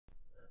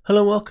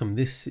Hello and welcome.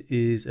 This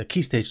is a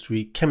Key Stage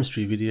 3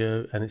 chemistry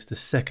video, and it's the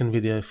second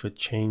video for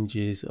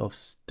changes of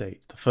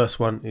state. The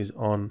first one is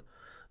on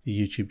the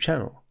YouTube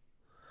channel.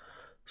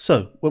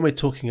 So when we're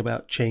talking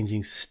about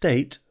changing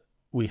state,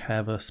 we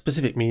have a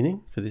specific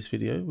meaning for this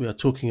video. We are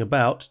talking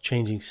about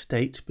changing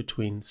state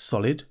between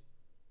solid,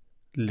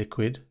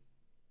 liquid,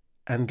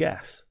 and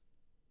gas.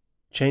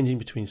 Changing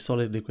between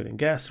solid, liquid, and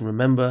gas. And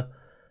remember,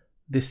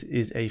 this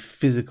is a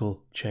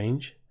physical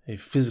change,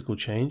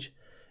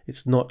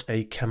 It's not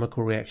a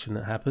chemical reaction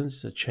that happens.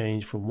 It's a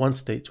change from one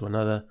state to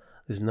another.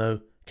 There's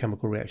no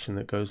chemical reaction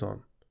that goes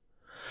on.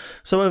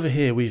 So over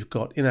here we've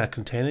got in our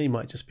container, you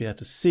might just be able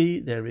to see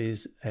there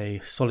is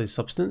a solid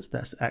substance.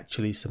 That's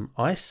actually some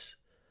ice.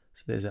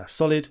 So there's our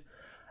solid.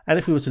 And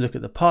if we were to look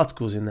at the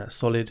particles in that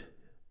solid,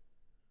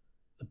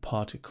 you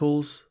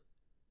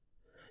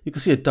can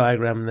see a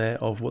diagram there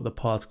of what the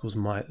particles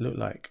might look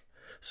like.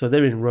 So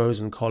they're in rows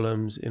and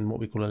columns in what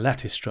we call a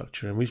lattice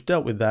structure, and we've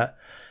dealt with that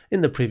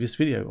in the previous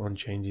video on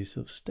changes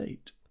of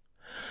state.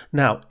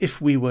 Now, if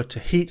we were to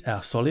heat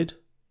our solid,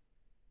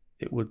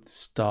 it would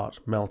start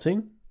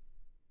melting.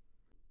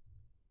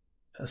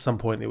 At some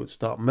point it would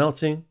start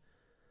melting,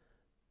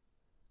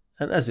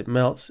 and as it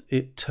melts,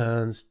 it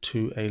turns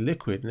to a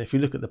liquid. And if you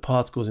look at the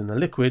particles in the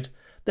liquid,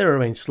 they're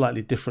arranged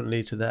slightly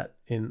differently to that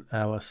in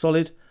our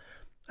solid.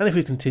 And if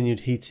we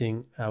continued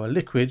heating our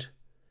liquid,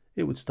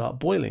 it would start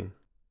boiling.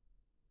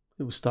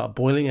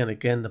 And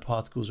again the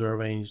particles are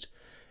arranged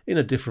in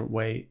a different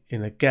way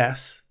in a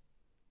gas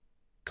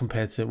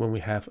compared to when we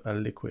have a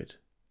liquid.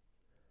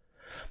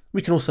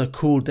 We can also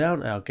cool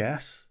down our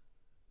gas.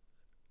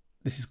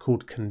 This is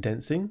called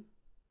condensing.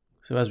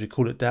 So as we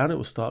cool it down, it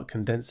will start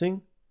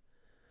condensing.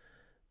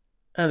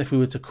 And if we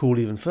were to cool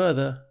even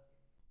further,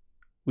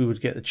 we would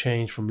get the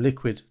change from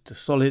liquid to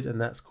solid, and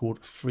that's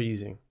called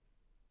freezing.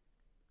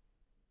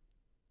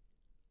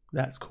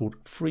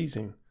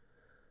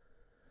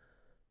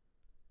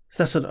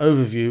 So that's an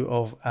overview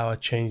of our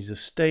changes of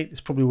state. It's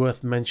probably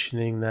worth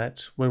mentioning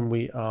that when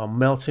we are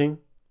melting,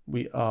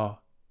 we are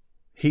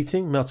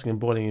heating. Melting and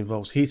boiling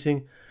involves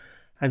heating,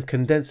 and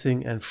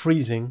condensing and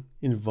freezing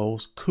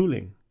involves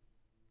cooling.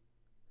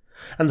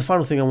 And the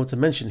final thing I want to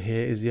mention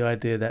here is the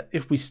idea that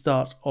if we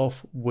start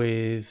off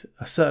with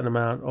a certain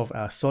amount of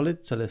our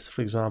solid, so let's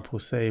for example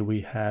say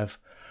we have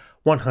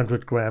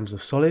 100 grams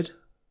of solid,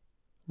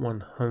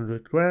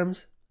 100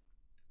 grams,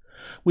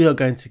 we are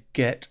going to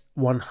get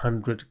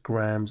 100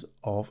 grams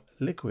of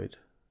liquid.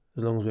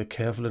 As long as we're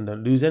careful and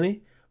don't lose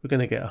any, we're going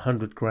to get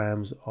 100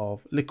 grams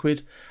of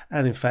liquid,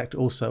 and in fact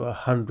also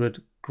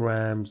 100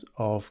 grams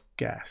of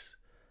gas.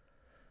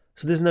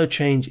 So there's no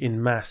change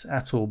in mass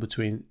at all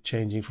between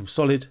changing from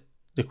solid,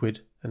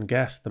 liquid, and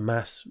gas. The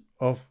mass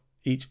of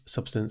each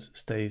substance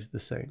stays the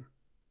same.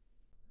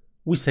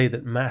 We say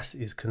that mass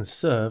is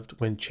conserved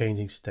when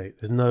changing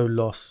state. There's no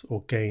loss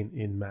or gain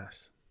in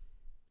mass.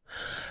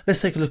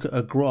 Let's take a look at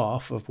a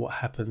graph of what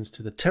happens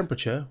to the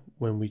temperature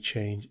when we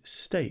change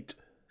state.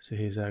 So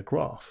here's our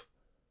graph.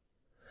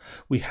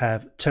 We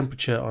have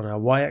temperature on our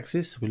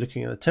y-axis. We're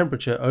looking at the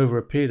temperature over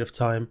a period of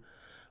time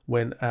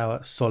when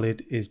our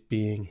solid is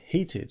being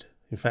heated.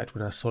 In fact,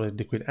 when our solid,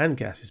 liquid, and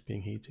gas is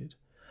being heated.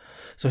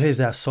 So here's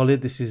our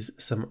solid. This is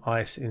some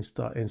ice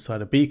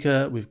inside a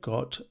beaker. We've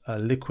got a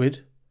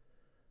liquid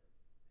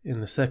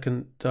in the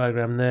second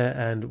diagram there,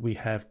 and we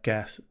have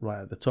gas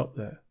right at the top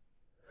there.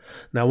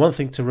 Now, one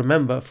thing to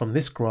remember from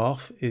this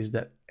graph is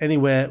that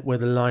anywhere where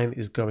the line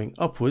is going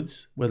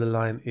upwards, where the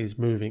line is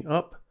moving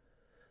up,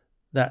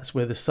 that's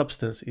where the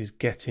substance is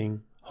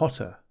getting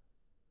hotter.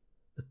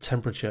 The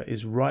temperature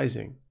is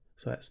rising.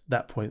 So that's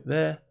that point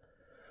there,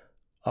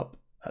 up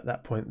at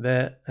that point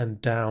there,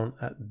 and down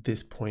at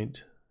this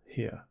point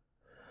here.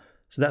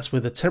 So that's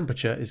where the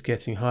temperature is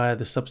getting higher,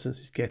 the substance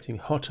is getting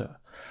hotter.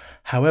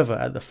 However,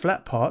 at the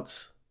flat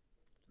parts,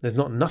 there's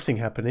not nothing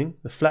happening.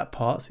 The flat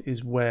parts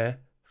is where,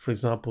 for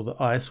example, the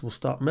ice will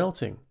start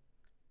melting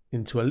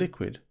into a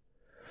liquid,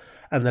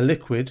 and the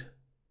liquid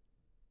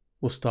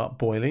will start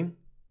boiling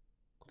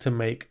to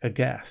make a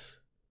gas.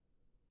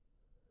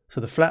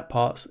 So the flat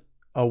parts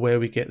are where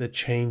we get the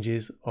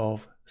changes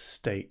of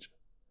state.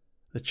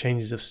 The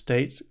changes of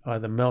state,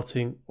 either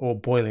melting or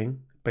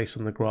boiling, based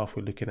on the graph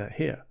we're looking at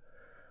here.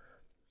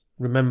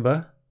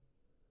 Remember,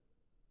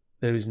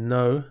 there is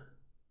not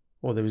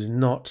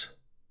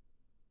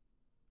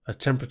a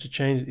temperature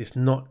change. It's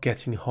not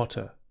getting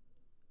hotter.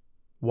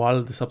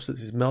 While the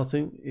substance is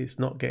melting, it's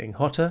not getting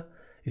hotter.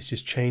 It's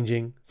just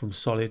changing from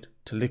solid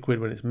to liquid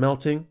when it's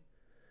melting,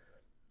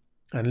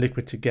 and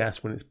liquid to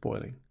gas when it's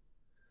boiling.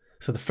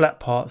 So the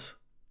flat parts,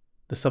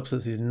 the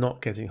substance is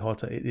not getting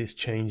hotter, it is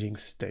changing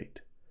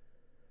state.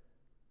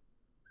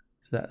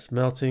 So that's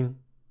melting,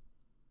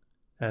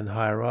 and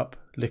higher up,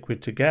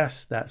 liquid to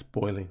gas, that's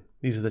boiling.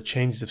 These are the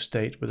changes of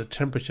state where the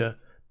temperature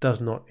does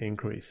not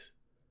increase.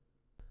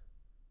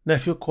 Now,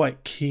 if you're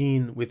quite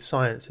keen with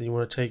science and you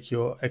want to take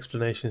your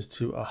explanations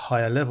to a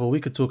higher level,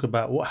 we could talk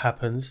about what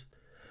happens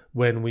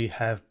when we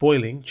have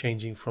boiling,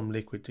 changing from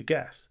liquid to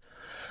gas.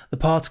 The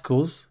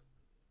particles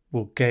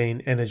will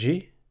gain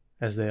energy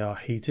as they are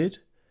heated,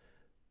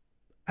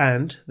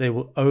 and they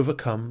will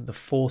overcome the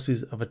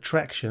forces of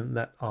attraction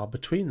that are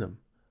between them.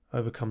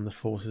 Overcome the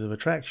forces of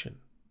attraction.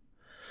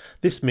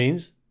 This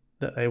means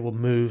that they will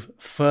move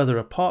further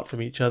apart from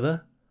each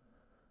other,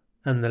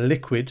 and the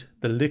liquid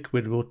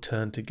will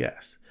turn to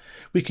gas.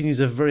 We can use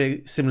a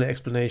very similar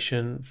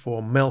explanation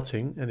for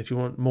melting, and if you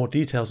want more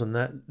details on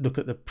that, look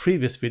at the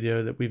previous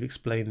video that we've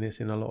explained this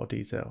in a lot of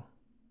detail.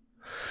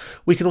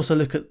 We can also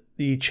look at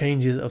the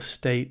changes of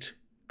state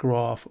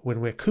graph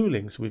when we're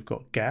cooling. So we've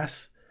got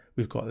gas,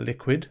 we've got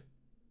liquid,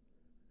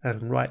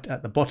 and right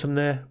at the bottom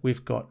there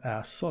we've got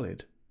our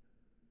solid.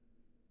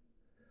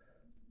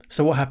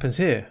 So what happens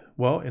here?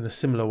 Well, in a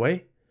similar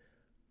way,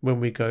 when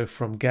we go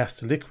from gas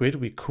to liquid,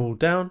 we cool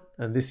down,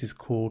 and this is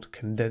called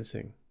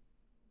condensing.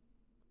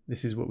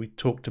 This is what we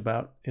talked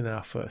about in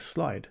our first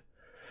slide.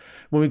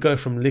 When we go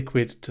from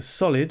liquid to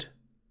solid,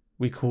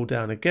 we cool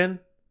down again,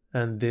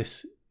 and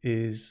this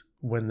is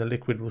when the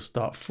liquid will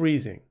start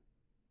freezing,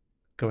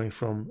 going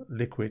from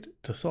liquid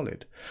to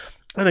solid.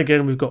 And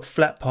again, we've got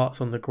flat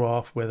parts on the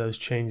graph where those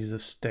changes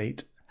of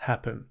state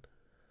happen.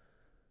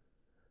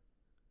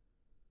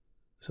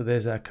 So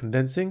there's our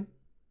condensing.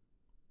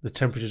 The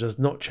temperature does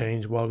not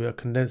change while we are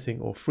condensing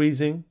or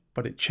freezing,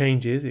 but it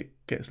changes, it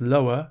gets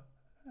lower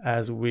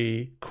as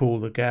we cool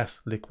the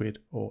gas, liquid,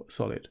 or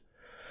solid.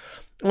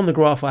 On the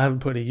graph, I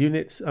haven't put any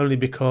units, only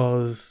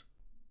because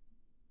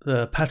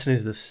the pattern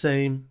is the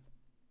same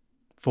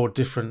for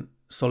different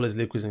solids,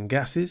 liquids, and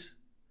gases.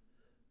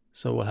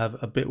 So we'll have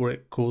a bit where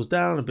it cools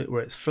down, a bit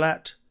where it's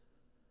flat.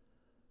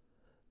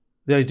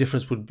 The only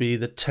difference would be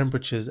the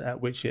temperatures at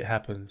which it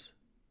happens.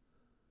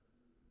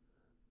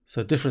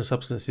 So different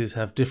substances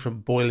have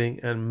different boiling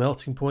and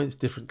melting points,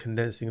 different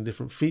condensing and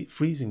different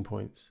freezing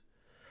points.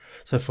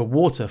 So for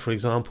water, for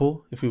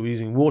example, if we were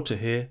using water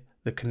here,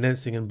 the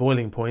condensing and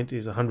boiling point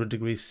is 100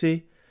 degrees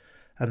C,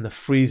 and the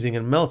freezing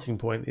and melting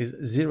point is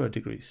 0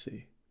 degrees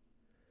C.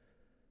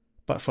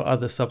 But for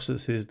other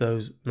substances,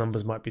 those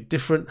numbers might be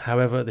different.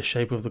 However, the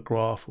shape of the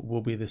graph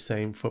will be the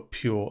same for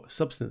pure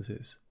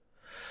substances.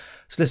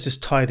 So let's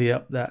just tidy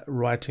up that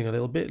writing a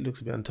little bit. It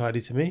looks a bit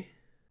untidy to me.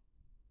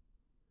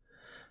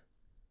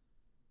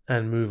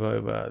 And move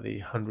over the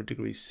 100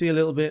 degrees C a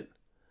little bit.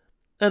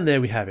 And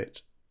there we have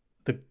it.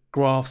 The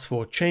graphs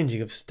for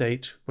changing of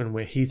state when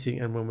we're heating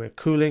and when we're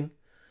cooling,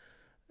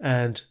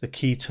 and the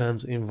key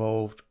terms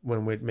involved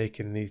when we're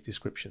making these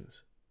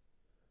descriptions.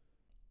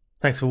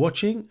 Thanks for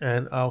watching,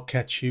 and I'll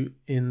catch you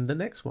in the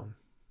next one.